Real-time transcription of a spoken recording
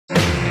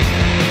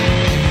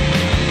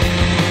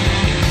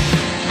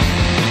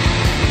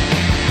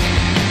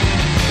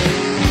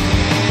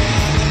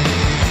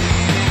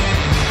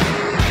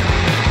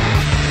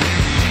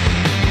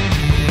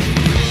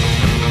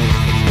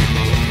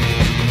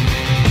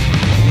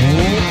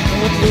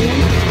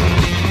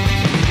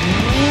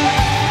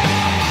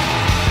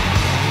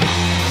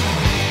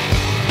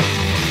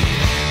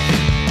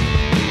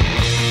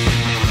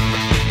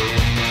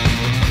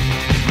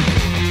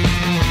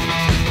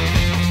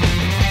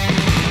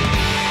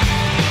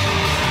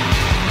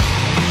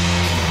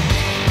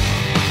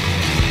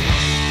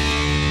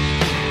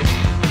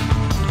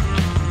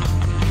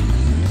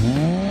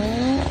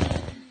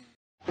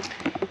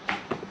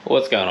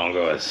What's going on,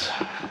 guys?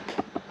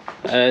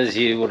 As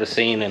you would have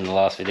seen in the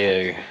last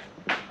video,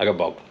 I got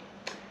bogged.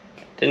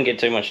 Didn't get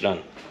too much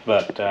done,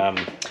 but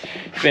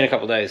it's been a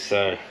couple of days,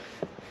 so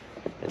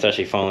it's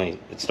actually finally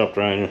stopped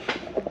raining.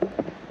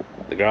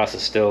 The grass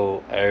is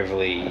still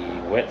overly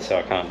wet, so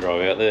I can't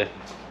drive out there,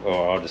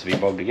 or I'll just be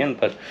bogged again.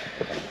 But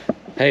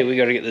hey, we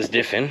got to get this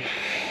diff in.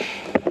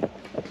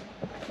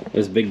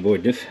 This big boy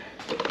diff,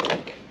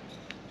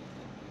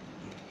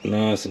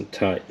 nice and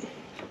tight.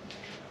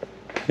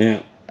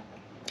 Now,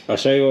 I'll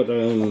show you what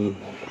the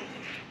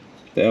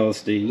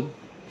LSD,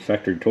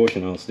 factory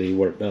torsion LSD,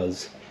 what it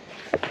does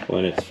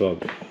when it's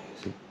flogged.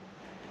 So,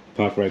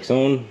 park brakes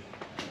on.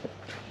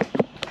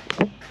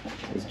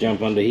 Let's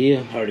jump under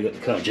here. I already got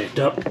the car jacked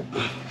up.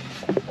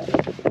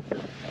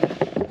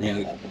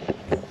 Now,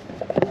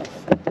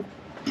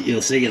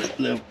 you'll see that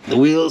the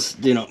wheels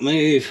do not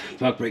move.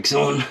 Park brakes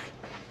on.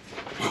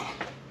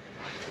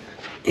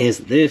 Here's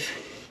the diff.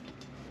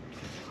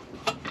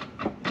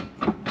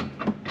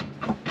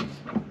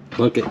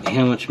 Look at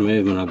how much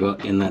movement I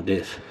got in that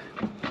diff.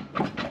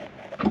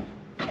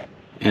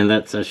 And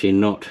that's actually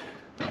not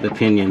the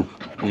pinion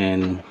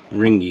and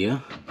ring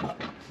gear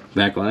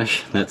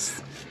backlash.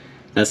 That's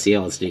the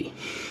LSD.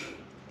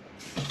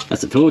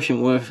 That's a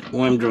torsion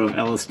worm drive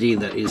LSD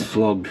that is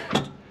flogged.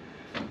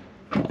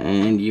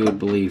 And you would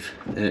believe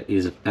that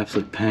is an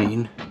absolute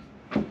pain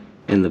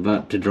in the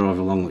butt to drive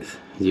along with.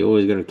 You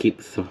always got to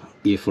keep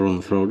your foot on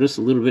the throttle just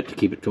a little bit to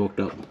keep it torqued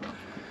up,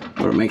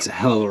 or it makes a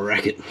hell of a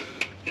racket.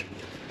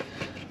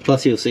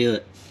 Plus, you'll see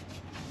that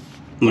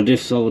my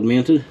diff solid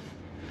mounted.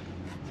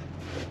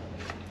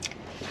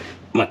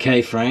 My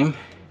K-frame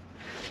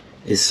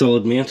is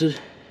solid mounted,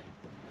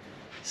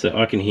 so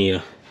I can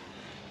hear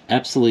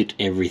absolute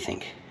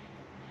everything.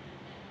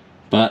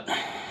 But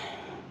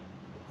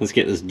let's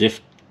get this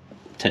diff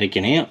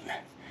taken out.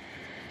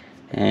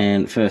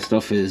 And first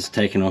off is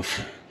taking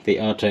off the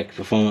Artec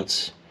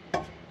Performance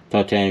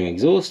titanium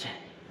exhaust,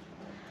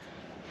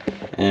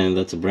 and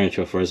that's a branch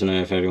off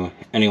resonator if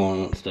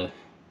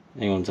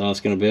anyone's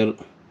asking about it.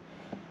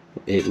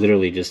 It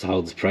literally just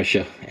holds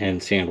pressure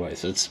and sound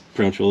waves. That's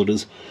pretty much all it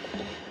is.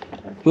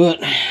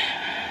 But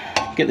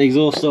get the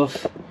exhaust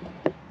off,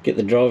 get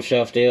the drive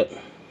shaft out,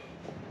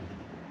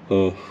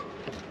 or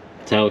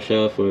tail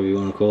shaft, whatever you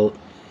want to call it,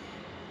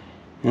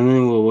 and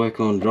then we'll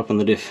work on dropping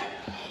the diff.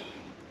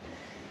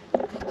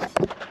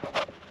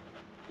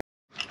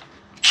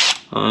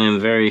 I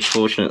am very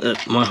fortunate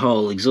that my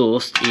whole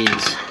exhaust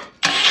is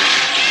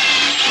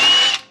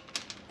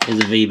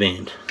a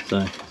V-band,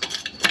 so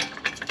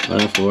I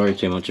don't have to worry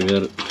too much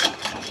about it.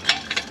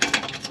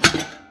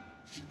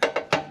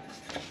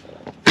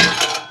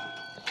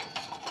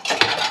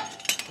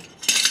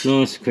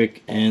 Nice,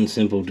 quick and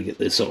simple to get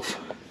this off.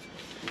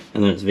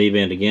 And then it's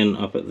V-band again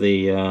up at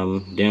the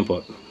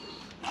downpipe.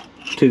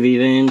 2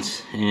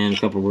 V-bands and a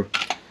couple of,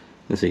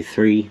 let's see,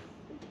 3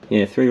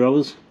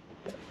 rubbers.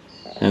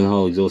 And the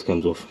whole exhaust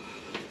comes off.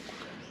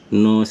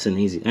 Nice and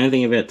easy. Only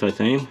thing about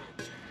titanium,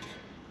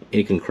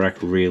 it can crack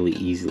really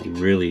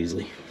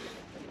easily.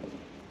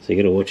 So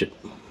you gotta watch it.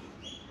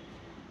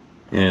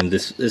 And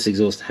this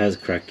exhaust has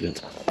cracked in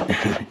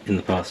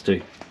the past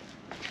too.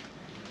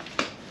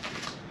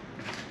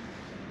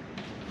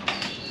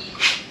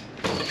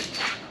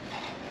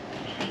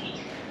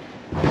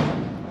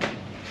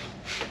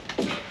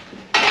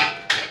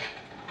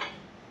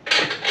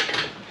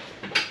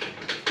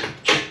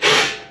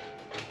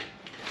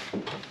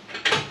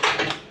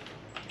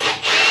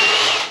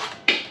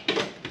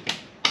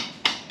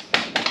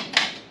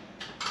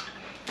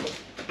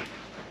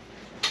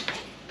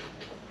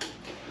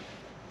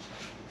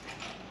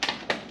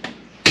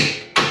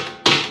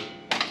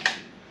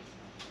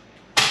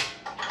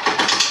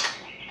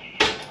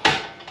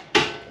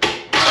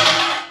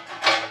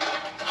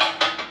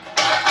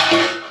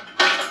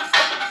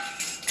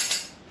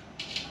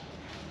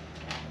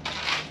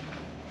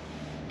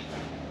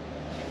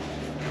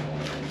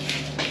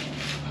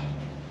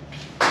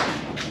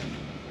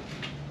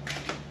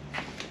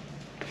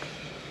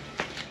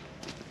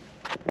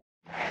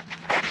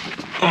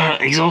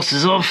 Exhaust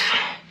is off.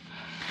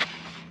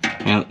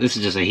 Now this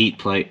is just a heat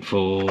plate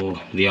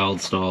for the old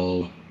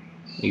style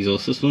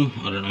exhaust system.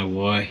 I don't know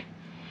why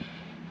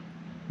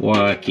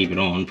I keep it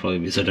on, probably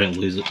because I don't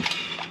lose it.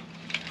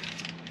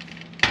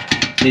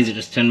 These are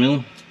just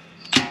 10mm.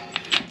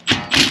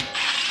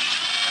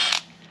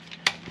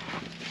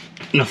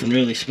 Nothing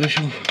really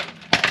special.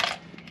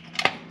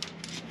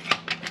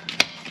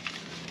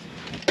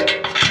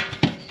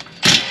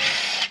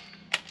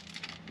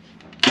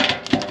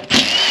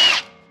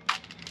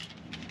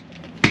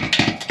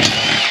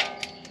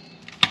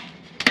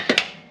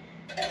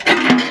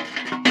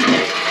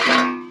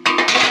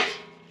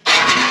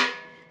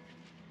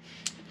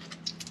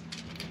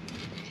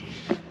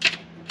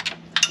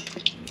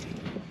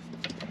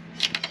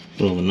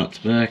 Put all the nuts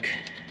back,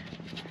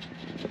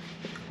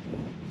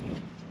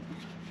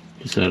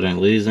 just so I don't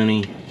lose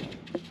any.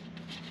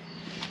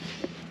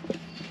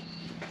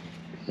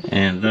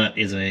 And that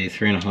is a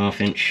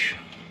 3.5 inch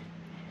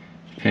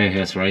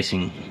Powerhouse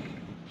Racing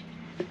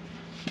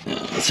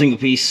single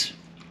piece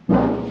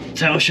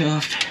tail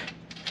shaft.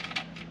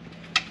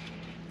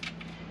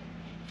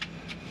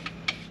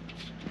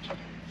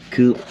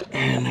 Cool.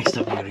 And next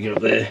up, I gotta get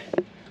up there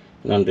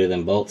and undo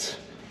them bolts.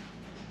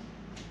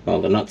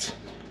 Oh, the nuts.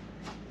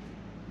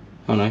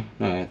 Oh no,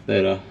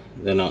 they're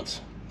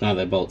nuts. No,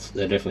 they're bolts.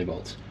 They're definitely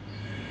bolts.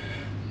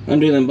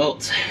 Undo them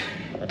bolts.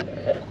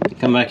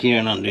 Come back here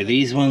and undo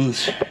these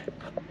ones,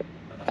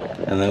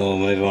 and then we'll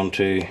move on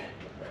to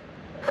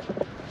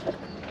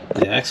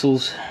the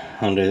axles.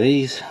 Undo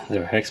these.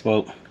 They're a hex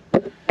bolt,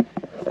 and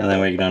then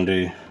we can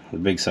undo the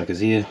big suckers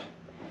here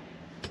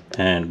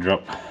and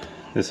drop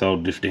this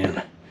old diff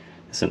down.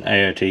 It's an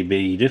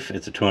AOTB diff.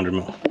 It's a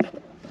 200mm.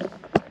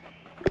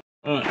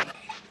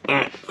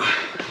 Alright,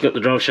 got the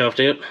drive shaft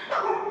out.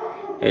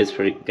 It's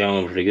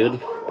going pretty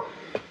good.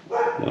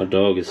 My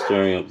dog is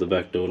stirring up the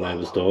back door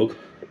neighbour's dog.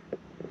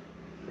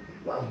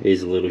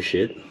 He's a little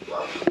shit.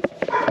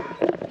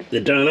 The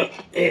donut,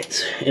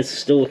 it's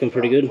still looking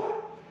pretty good.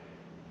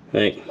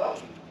 Like,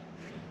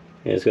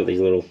 yeah, it's got these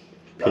little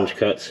pinch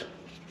cuts,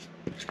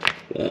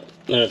 but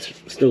that's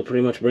still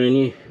pretty much brand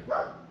new.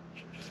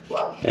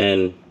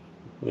 And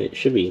it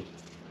should be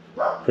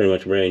pretty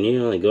much brand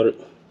new. I only got it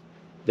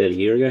about a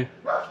year ago.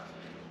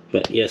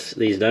 But yes,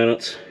 these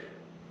donuts,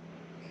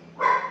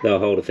 they'll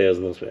hold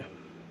 1,000 horsepower.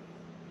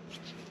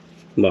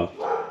 Well,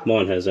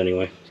 mine has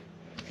anyway.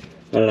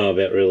 I don't know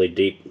about really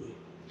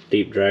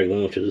deep drag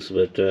launches,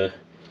 but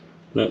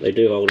no, they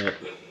do hold up.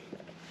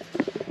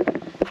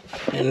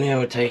 And now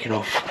we're taking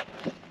off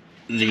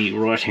the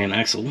right hand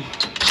axle,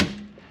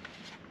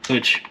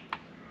 which,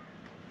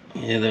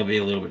 yeah, they'll be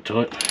a little bit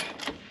tight.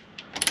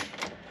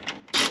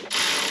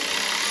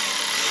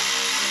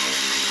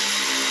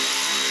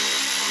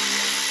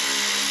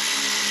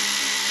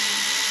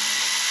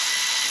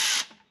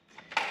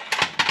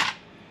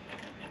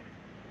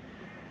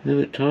 A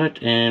little bit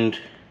tight and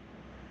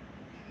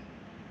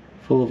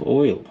full of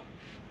oil.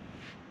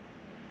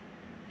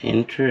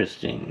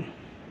 Interesting.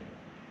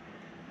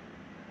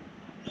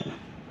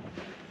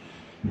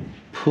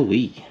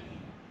 Pulley.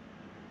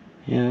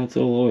 Yeah, that's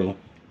all oil.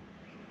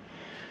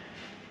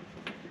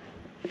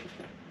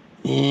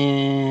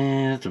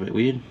 Yeah, that's a bit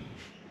weird.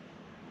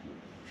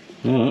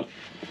 Alright.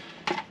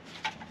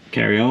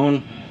 Carry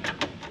on.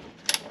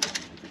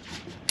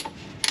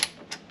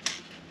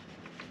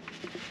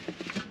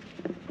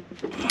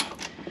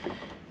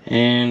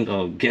 And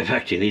I'll get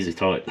back to you. These are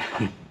tight.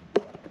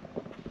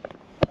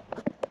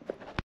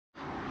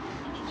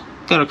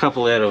 Got a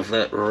couple out of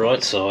that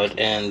right side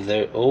and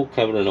they're all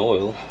covered in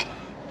oil.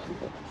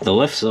 The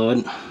left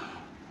side,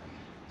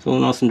 it's all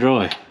nice and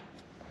dry.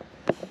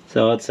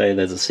 So I'd say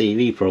there's a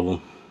CV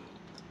problem.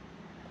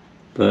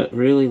 But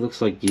really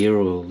looks like gear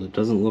oil. It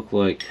doesn't look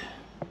like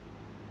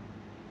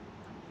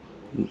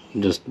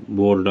just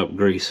watered up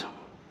grease.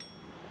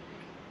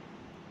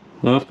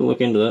 I'll have to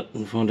look into that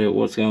and find out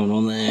what's going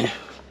on there.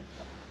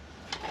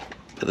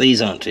 But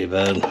these aren't too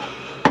bad.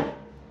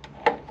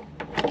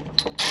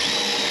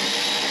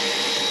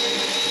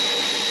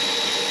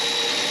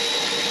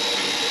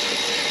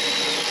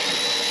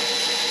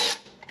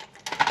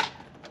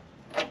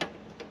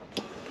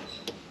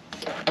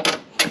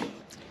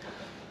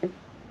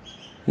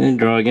 And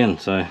dry again.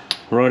 So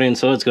right hand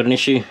side's got an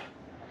issue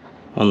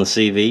on the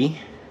CV.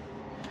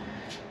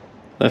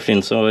 Left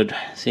hand side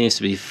seems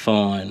to be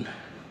fine.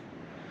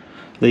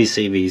 These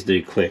CVs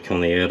do click on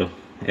the outer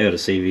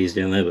CVs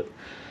down there, but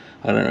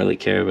I don't really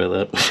care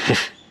about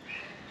that.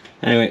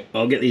 Anyway,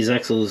 I'll get these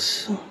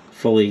axles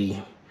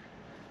fully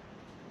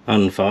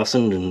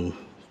unfastened and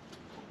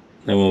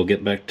then we'll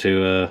get back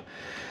to,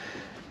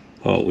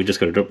 well, we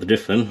just got to drop the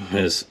diff then.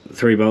 There's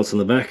 3 bolts in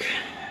the back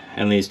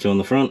and these 2 on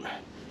the front.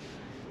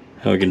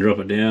 And we can drop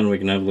it down, we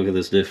can have a look at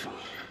this diff.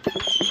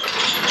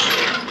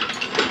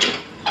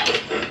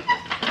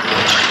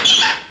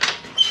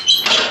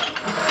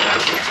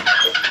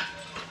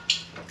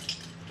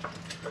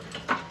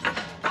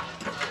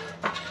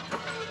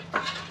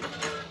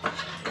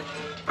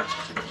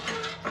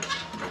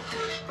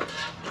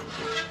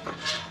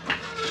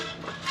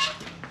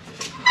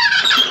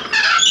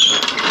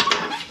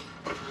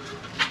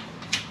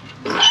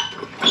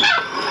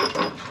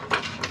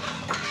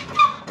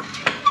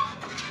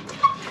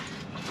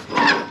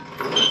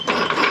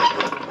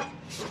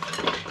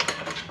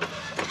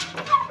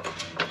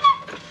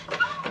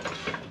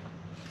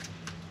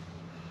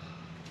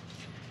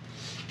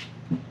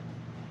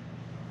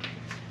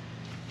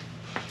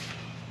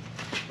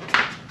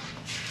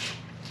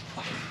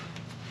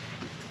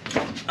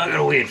 I got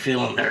a weird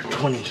feeling they're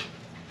 20.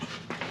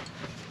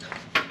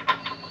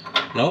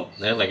 Nope,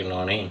 they're like a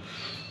 19.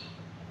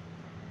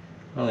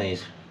 What are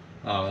these?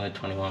 Oh, they're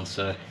 21,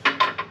 so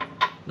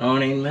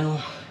 19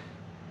 mil.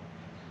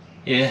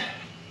 Yeah,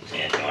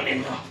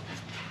 19 mil.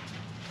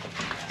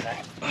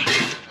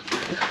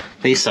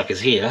 These suckers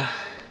here,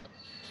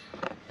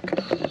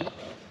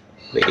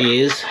 the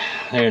ears,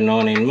 they're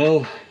 19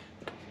 mil.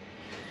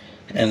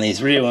 And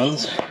these rear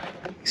ones,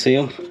 see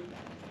them?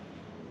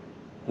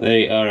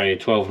 They are a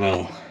 12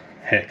 mil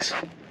hex.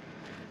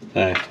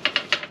 So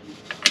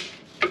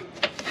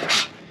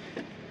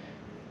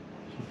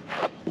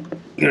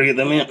gotta get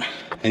them out,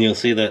 and you'll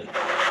see that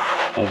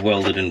I've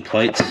welded in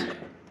plates,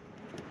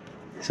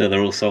 so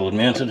they're all solid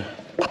mounted.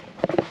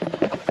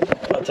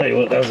 I'll tell you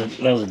what,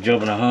 that was a job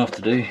and a half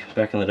to do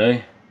back in the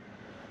day.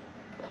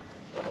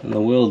 And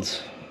the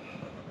welds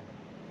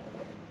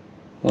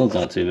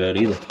aren't too bad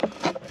either.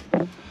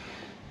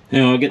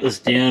 Now I'll get this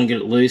down, get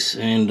it loose,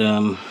 and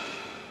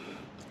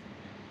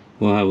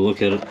we'll have a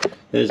look at it.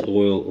 There's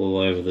oil all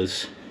over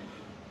this.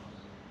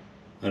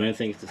 I don't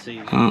think it's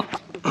deceiving.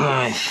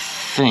 I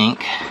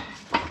think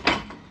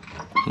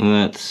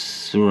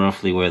that's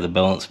roughly where the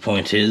balance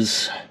point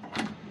is.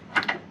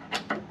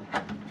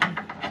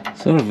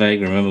 Sort of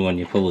vague remember when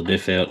you pull the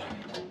diff out.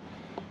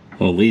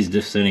 Well, these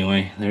diffs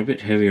anyway, they're a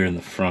bit heavier in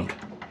the front.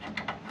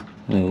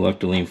 I like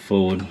to lean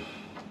forward.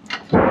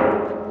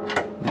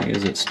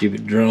 There's that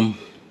stupid drum.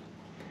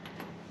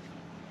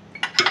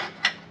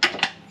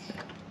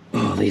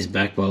 Oh, these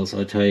back bolts,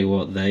 I tell you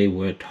what, they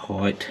were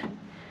tight.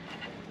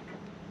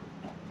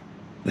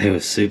 They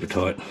were super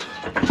tight.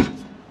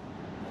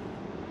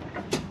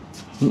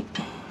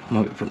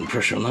 Might be putting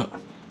pressure on that.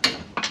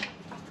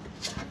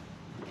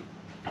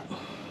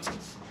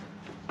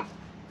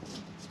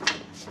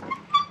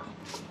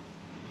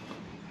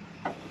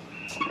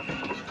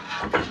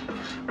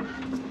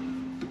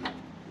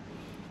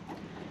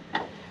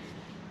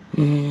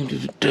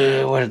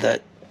 Where did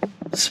that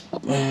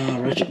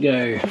ratchet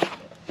go?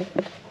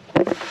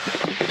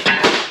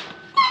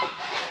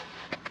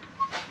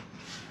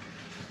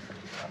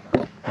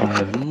 I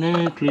have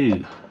no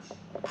clue.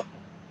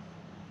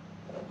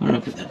 Where did I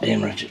put that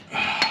damn ratchet?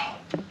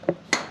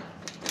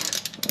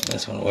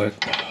 This one will work.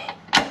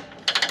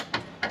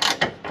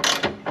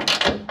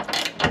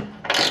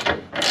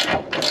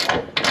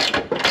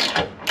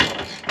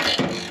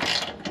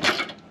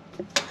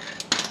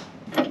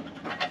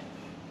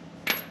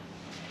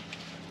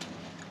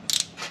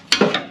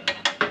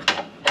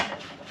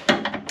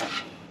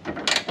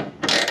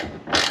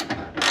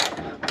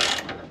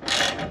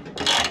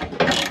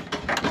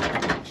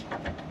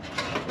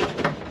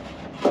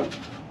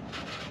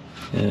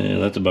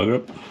 That's a bugger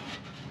up.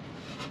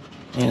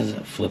 There's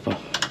that flipper.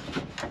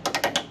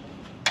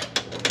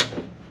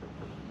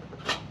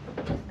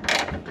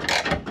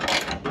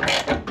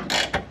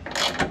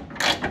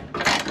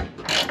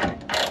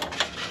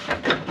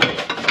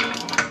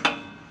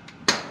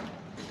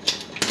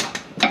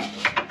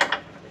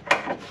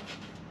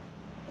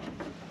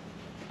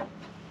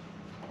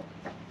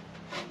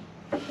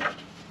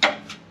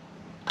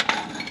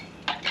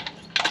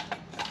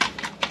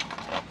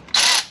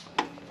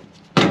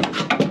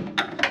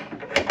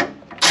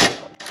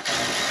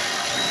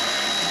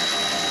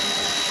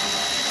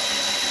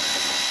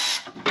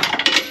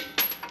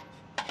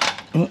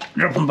 Oh,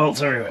 dropping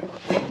bolts everywhere.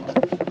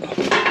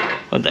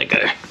 Where'd that go?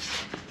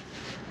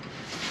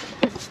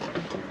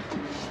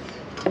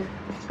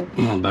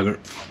 Oh, bugger.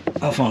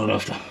 I'll find it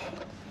after.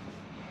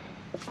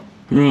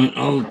 Right,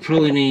 I'll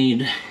probably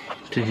need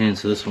 2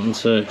 hands for this one,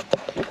 so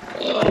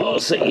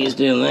I'll set you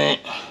down there.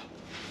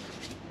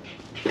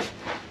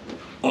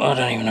 Well, I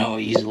don't even know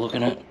what you're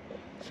looking at.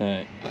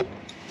 So,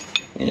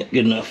 yeah,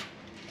 good enough.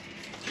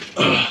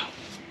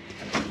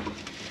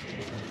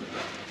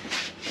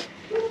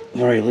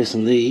 I've already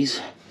loosened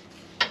these.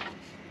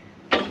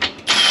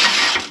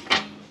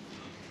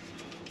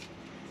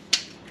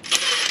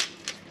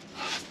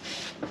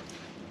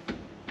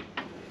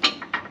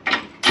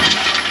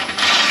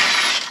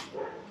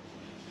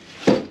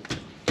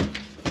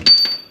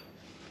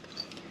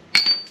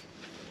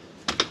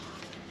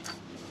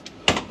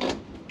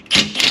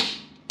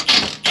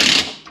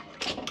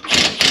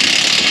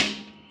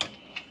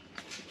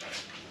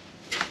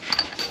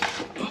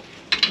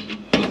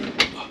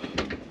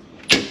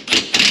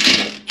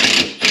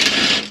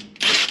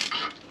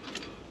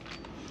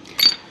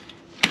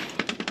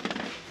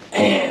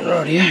 And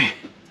rightio.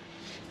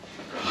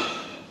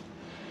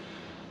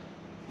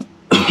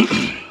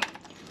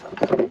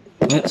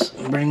 Let's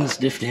bring this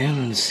diff down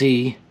and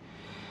see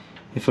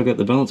if I got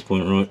the balance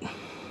point right.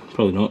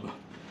 Probably not.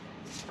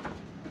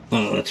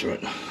 Oh, that's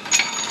right.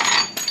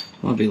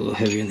 Might be a little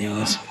heavier in the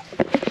arse.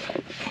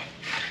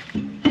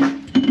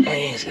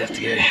 He's gonna have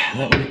to go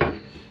that way.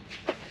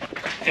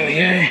 There we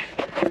go.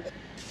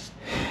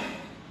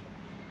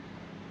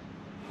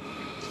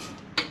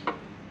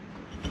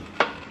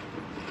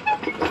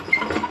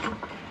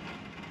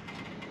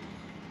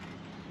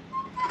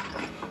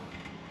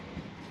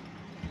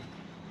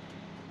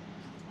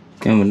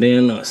 Coming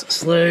down nice and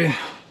slow.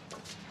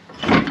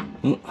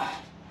 Oh.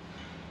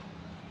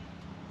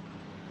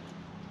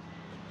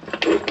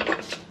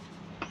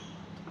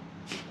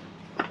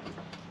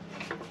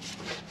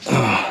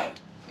 Oh.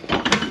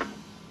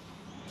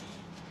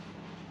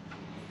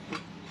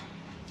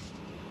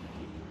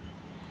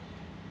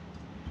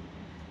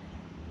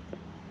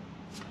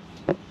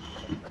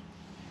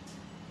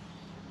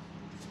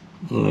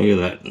 Look at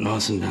that,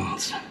 nice and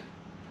balanced.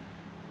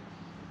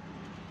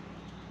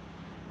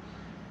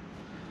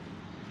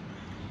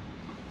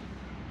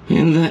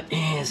 And that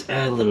is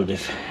a little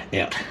diff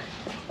out.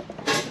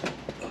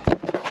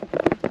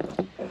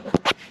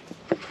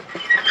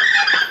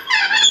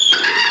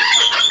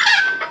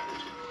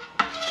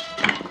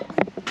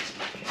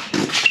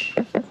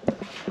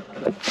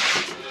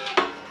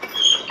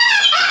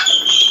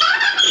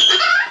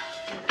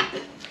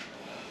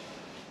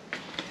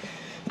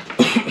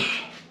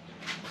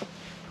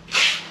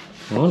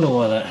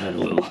 had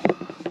oil.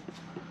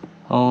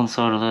 Hole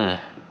inside of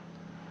there.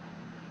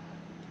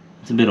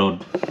 It's a bit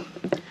odd.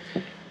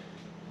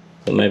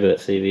 But maybe that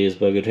CV is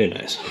buggered, who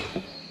knows.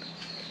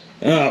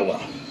 Oh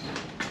well.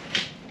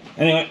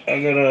 Anyway,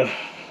 I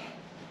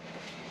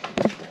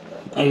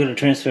gotta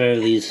transfer over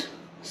these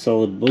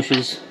solid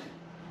bushes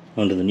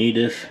onto the new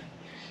diff.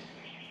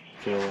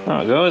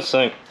 Alright guys,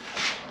 so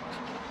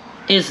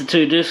here's the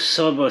two diffs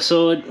side by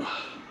side.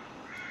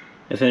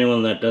 If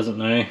anyone that doesn't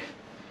know,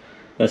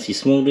 that's your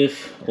small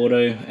diff,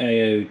 auto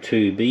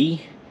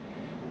AO2B,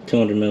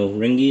 200mm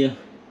ring gear.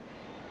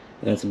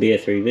 That's a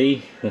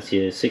BO3B, that's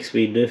your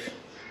 6-speed diff.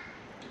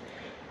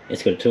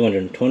 It's got a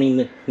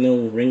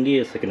 220mm ring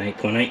gear, it's like an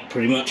 8.8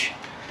 pretty much.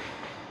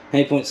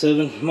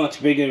 8.7,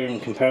 much bigger in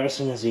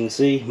comparison, as you can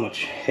see,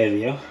 much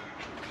heavier.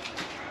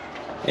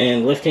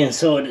 And left hand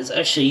side is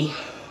actually,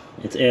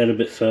 it's out a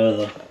bit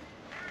further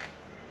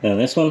than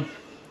this one,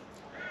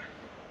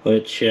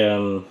 which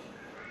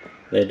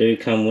they do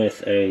come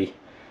with a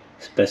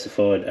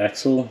specified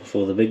axle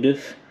for the big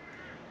diff,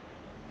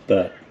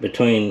 but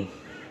between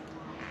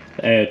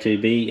the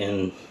AO2B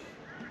and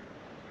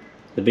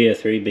the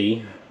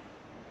BO3B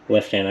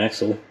left hand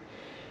axle,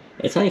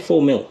 it's only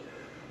 4mm,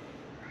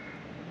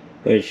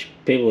 which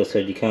people have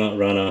said you can't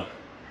run a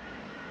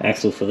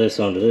axle for this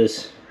onto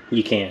this.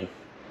 You can.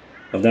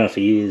 I've done it for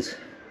years.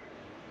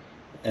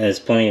 There's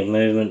plenty of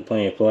movement,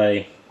 plenty of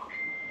play.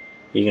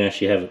 You can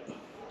actually have it.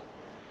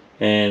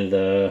 And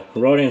the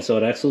right hand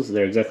side axles,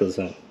 they're exactly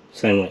the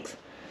same length.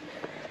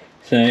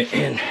 So,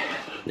 and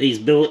these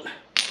billet,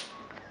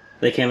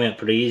 they came out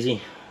pretty easy.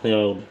 The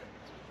old,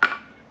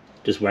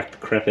 just whacked the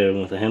crap out of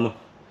them with a hammer.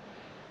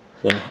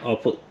 So I'll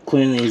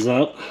clean these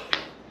up,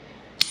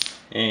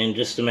 and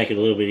just to make it a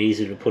little bit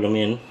easier to put them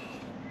in,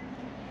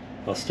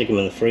 I'll stick them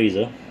in the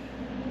freezer,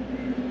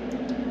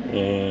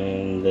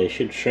 and they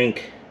should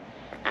shrink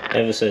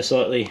ever so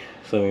slightly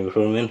for me to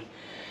put them in.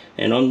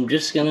 And I'm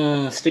just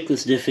gonna stick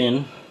this diff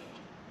in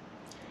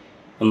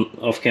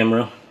off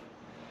camera,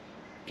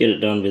 get it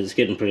done, because it's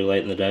getting pretty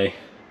late in the day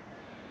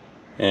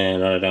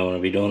and I don't want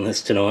to be doing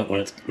this tonight when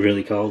it's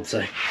really cold. So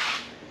I'm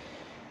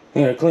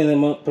gonna clean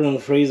them up, put them in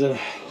the freezer,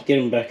 get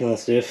them back in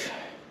this diff,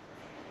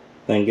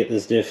 then get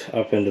this diff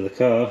up into the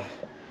car.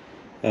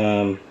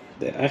 The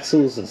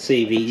axles and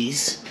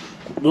CVs,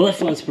 the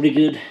left one's pretty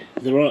good,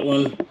 the right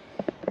one,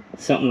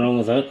 something wrong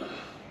with that.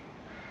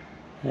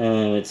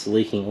 It's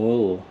leaking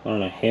oil, or I don't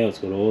know how it's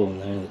got oil in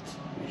there,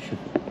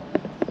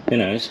 who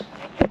knows.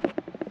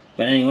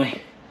 But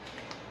anyway,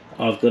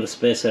 I've got a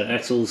spare set of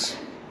axles.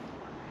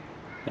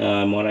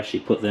 I might actually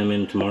put them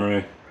in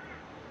tomorrow,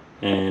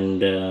 and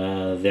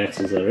the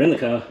axles that are in the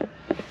car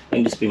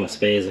can just be my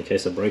spares in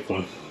case I break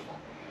one.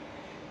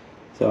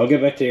 So I'll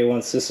get back to you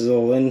once this is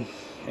all in,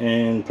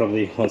 and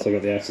probably once I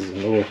got the axles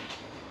in, or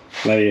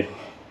maybe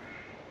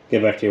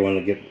get back to you when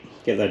I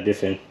get that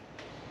diff in,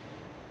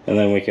 and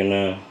then we can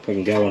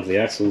go onto the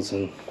axles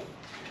and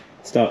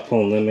start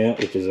pulling them out,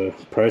 which is a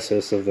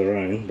process of their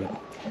own. But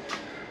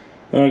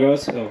alright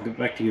guys, I'll get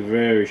back to you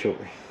very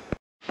shortly.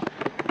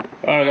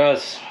 Alright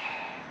guys,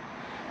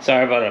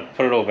 sorry about it,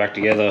 put it all back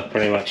together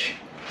pretty much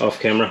off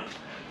camera.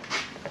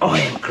 I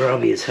am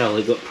grubby as hell,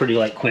 it got pretty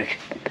late quick.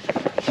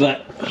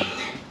 But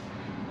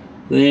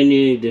the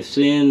new diff's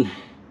in,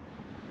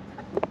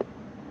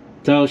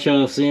 tail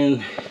shaft's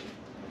in,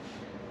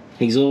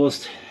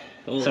 exhaust.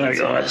 Sorry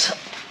guys,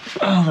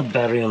 oh, the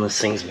battery on this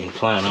thing's been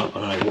playing up,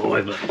 I don't know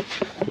why, but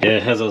yeah,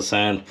 as I was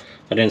saying,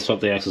 I didn't swap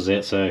the axles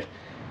out, so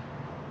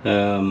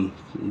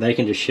they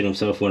can just shit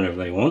themselves whenever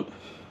they want.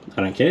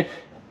 I don't care.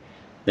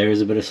 There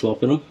is a bit of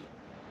slop in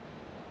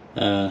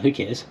them. Who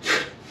cares?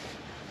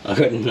 I've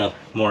got enough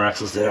more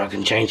axles there, I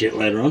can change it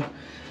later on.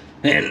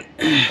 And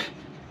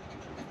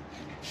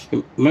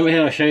remember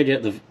how I showed you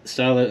at the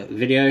start of the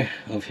video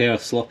of how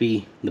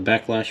sloppy the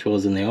backlash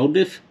was in the old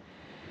diff?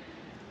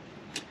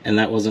 And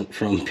that wasn't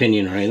from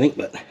pinion or anything,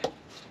 but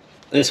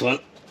this one,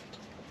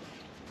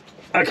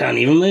 I can't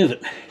even move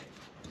it.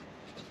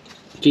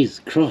 Jesus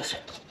Christ.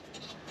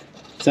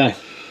 So,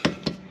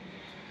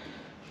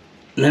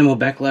 no more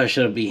backlash,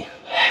 that'll be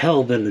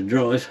hell better to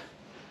drive.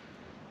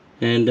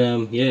 And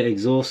yeah,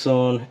 exhaust's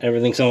on,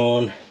 everything's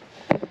on.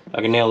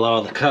 I can now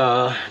lower the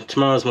car.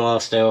 Tomorrow's my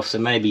last day off, so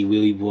maybe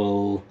we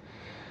will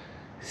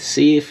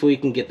see if we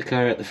can get the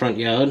car out the front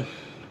yard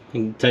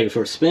and take it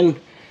for a spin.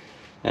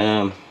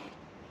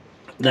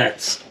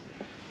 That's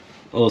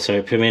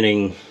also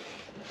permitting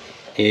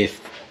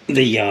if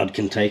the yard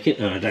can take it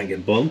and I don't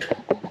get bogged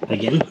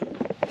again.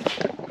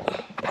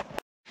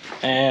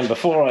 And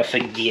before I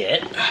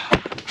forget,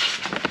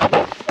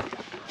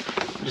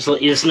 just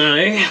let you know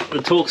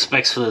the torque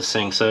specs for this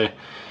thing. So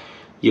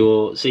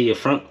your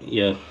front,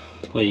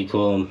 what do you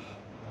call them,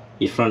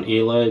 your front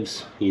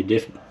earlobes, your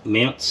diff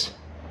mounts,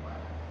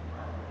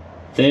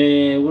 what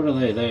are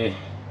they?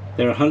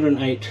 They're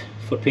 108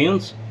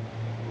 foot-pounds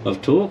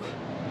of torque.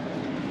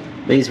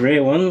 These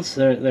rear ones,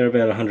 they're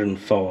about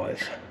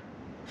 105.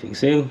 If you can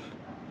see them,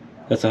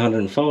 that's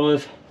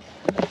 105.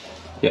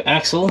 Your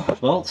axle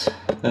bolts,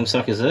 them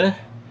suckers there,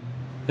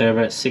 they're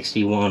about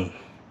 61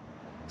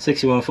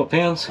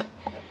 foot-pounds.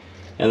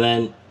 and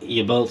then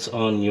your bolts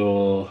on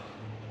your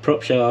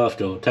prop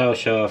shaft or tail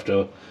shaft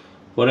or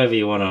whatever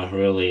you want to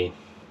really,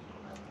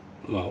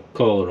 well,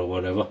 call it or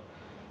whatever,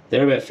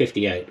 they're about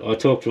 58. I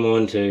torqued them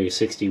on to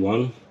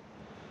 61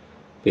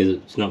 because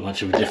it's not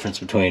much of a difference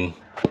between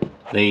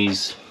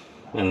these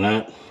and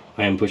that.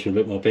 I am pushing a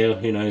bit more power,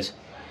 who knows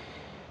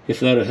if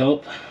that'll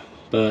help,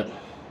 but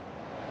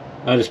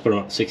I just put them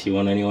up to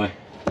 61 anyway.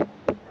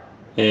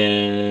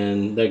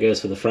 And that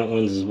goes for the front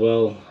ones as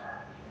well.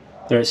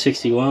 They're at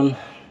 61.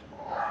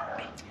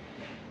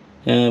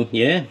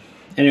 Yeah,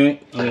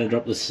 anyway, I'm going to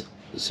drop this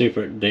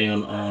Supra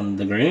down on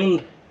the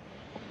ground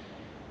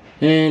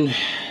and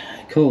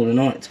call it a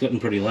night. It's gotten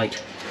pretty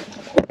late.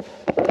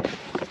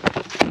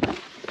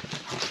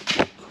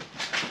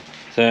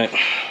 So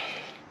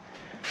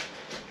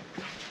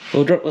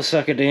we'll drop the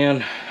sucker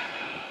down.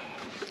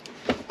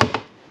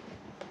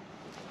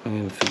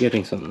 I'm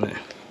forgetting something there.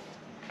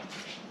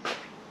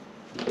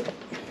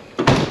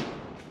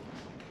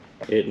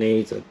 It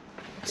needs a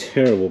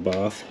terrible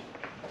bath.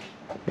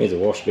 Needs a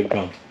wash big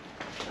time.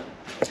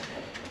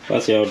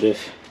 That's the old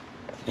Diff,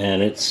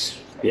 and it's,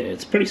 yeah,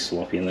 it's pretty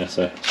sloppy in there,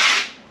 so,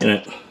 you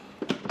know,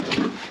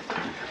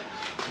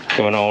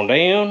 coming on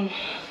down.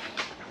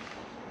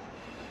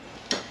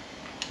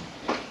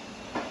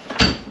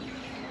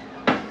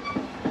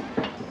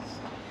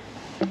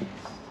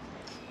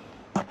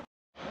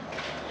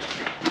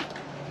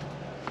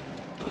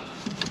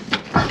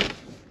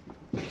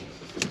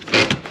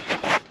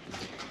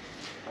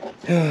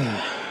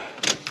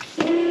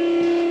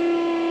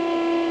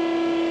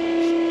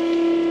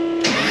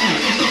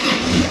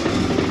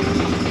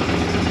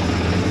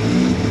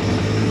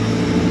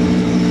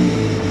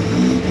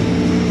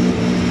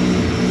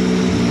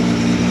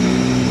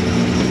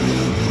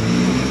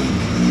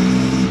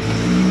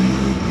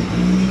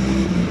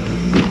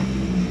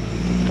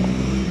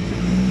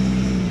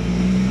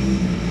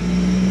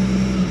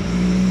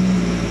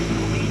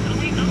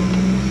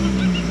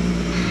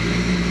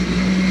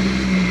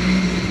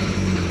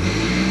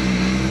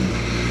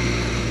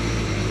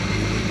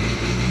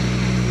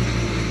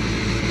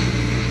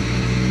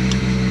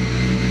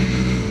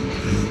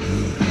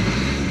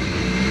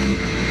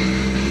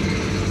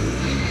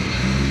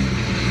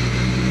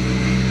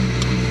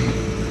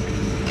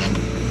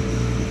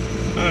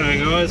 Alright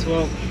guys,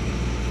 well,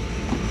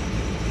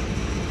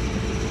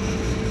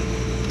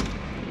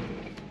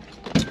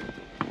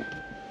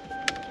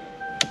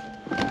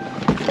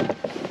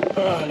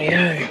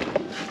 rightio.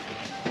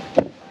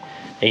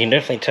 You can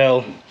definitely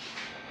tell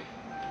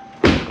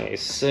as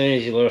soon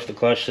as you let off the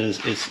clutch,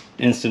 it's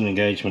instant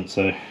engagement.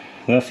 So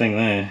that thing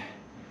there,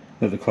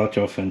 let the clutch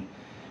off and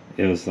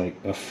it was like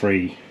a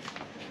free,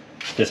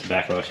 just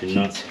backrushing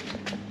nuts.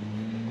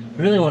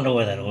 I really wonder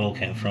where that oil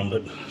came from,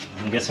 but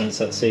I'm guessing it's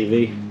that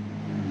CV.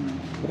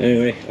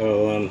 Anyway,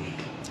 I'll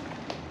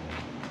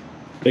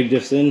big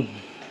Diff's in,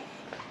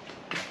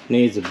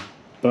 needs a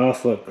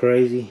bath like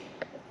crazy,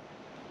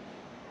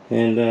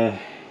 and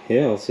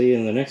yeah, I'll see you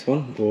in the next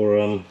one,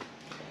 or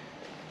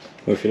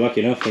if you're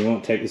lucky enough you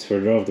might take this for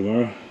a drive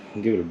tomorrow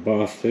and give it a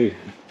bath too.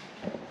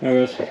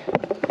 Alright guys,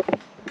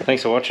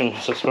 thanks for watching,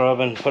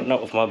 subscribing, putting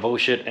up with my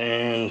bullshit,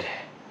 and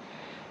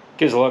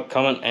give us a like,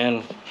 comment,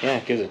 and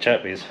yeah, give us a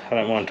chat because I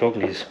don't mind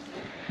talking to you.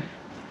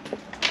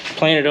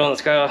 Plenty to do on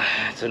this car.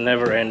 It's a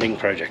never-ending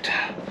project.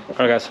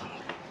 Alright guys,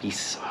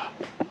 peace.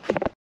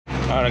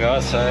 Alright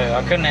guys, so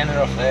I couldn't end it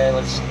off there.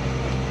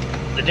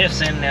 The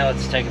Diff's in now.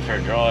 Let's take it for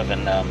a drive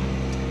and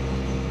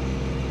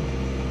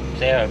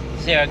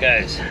see how it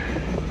goes.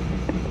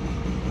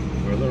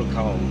 We're a little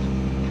cold,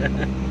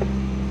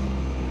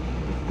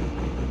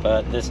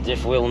 but this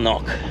Diff will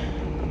knock.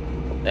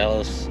 The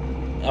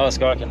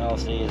Os-Giken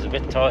LSD is a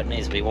bit tight,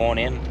 needs to be worn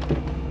in.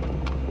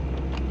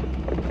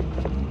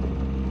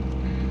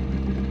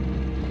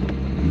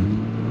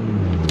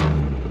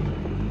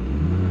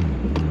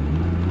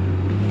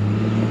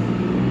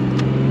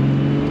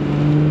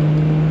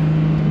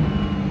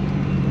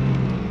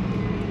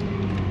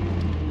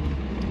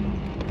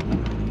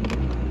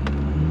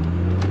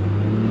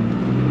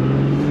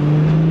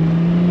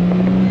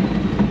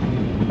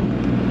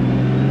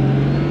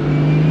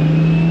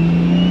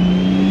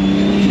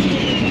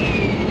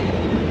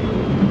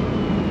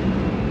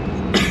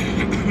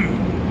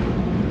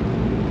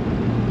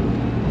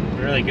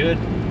 Really good.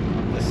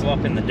 The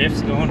slop in the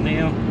Diff's gone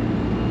now.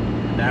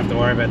 Don't have to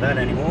worry about that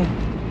anymore.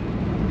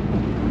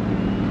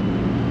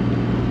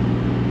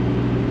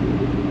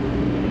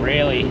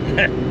 Really,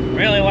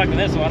 really liking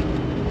this one.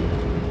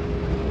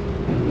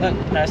 Look,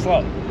 no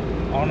slop.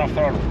 On off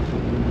throttle.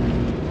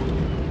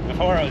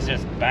 Before it was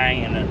just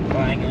banging and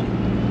clanging.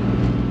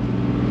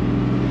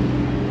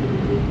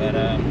 But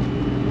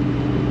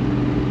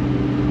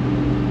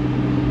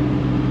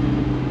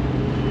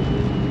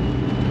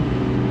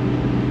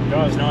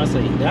drives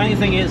nicely. The only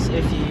thing is,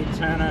 if you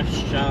turn a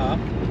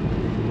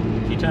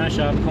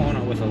sharp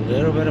corner with a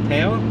little bit of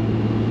power,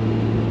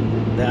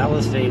 the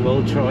LSD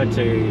will try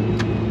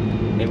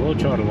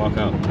to lock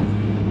up.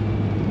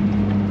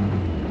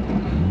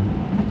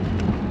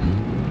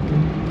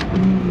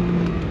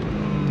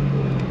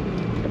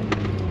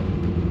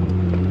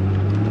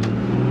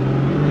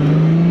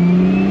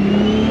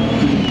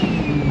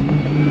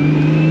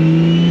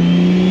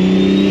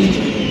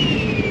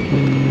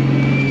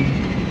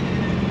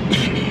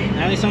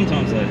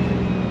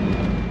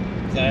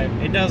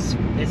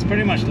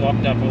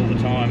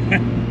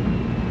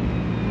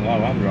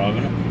 while I'm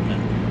driving it.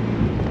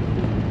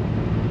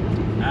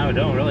 No, we're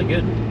doing really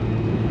good.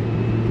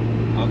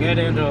 I'll go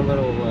down to a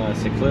little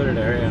secluded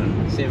area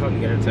and see if I can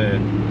get it to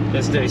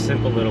just do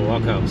simple little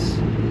lockups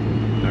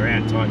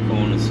around tight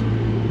corners.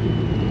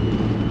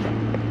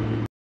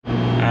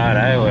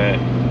 Alright, we're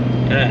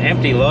in an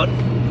empty lot.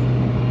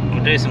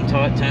 We'll do some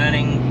tight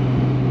turning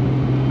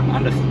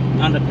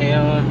under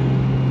power,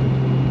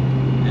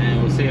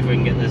 and we'll see if we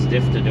can get this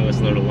diff to do us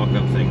a little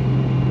lockup thing.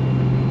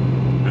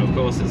 And of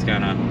course it's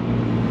gonna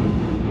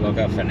lock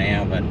up for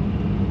now, but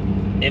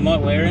it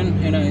might wear in,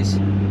 who knows.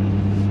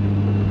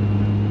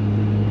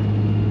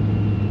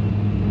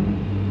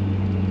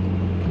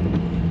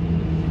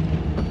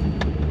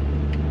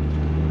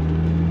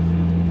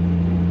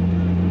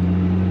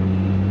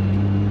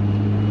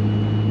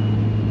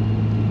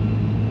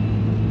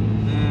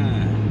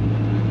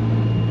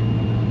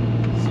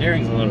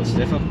 Steering's a little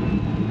stiffer.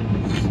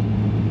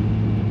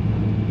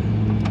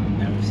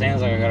 Now if it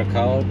sounds like I got a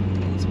cold,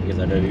 it's because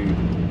I do.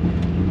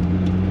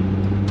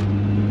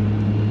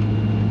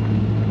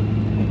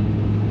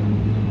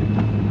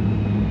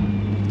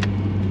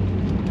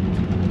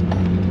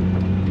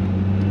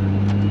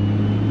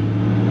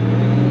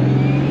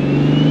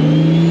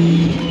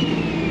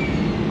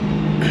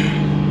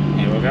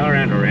 Yeah, we'll go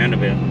around a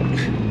roundabout.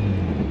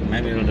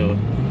 Maybe it'll do it.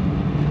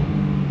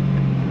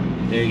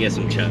 Do get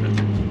some chatter.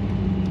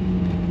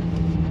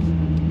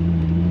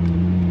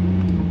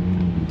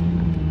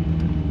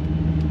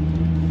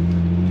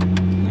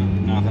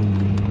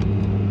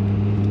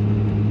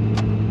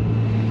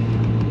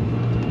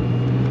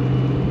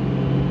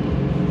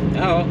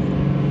 Oh,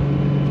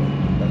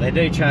 but they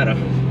do chatter.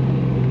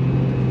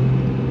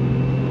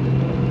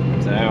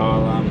 So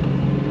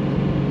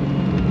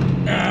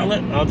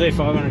I'll do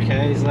 500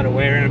 k's, let it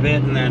wear in a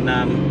bit, and then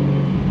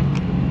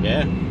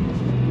yeah,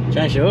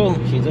 change the oil.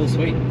 She's all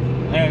sweet.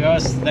 Anyway,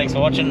 guys, thanks for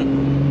watching.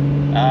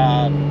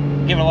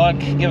 Give it a like,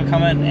 give a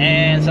comment,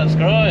 and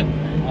subscribe.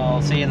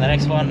 I'll see you in the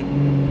next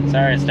one.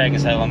 Sorry it's taking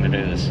so long to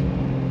do this,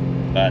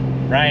 but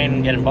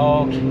rain, getting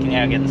bogged,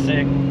 getting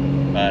sick.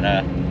 But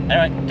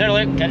anyway,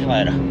 toodaloo, catch you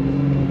later.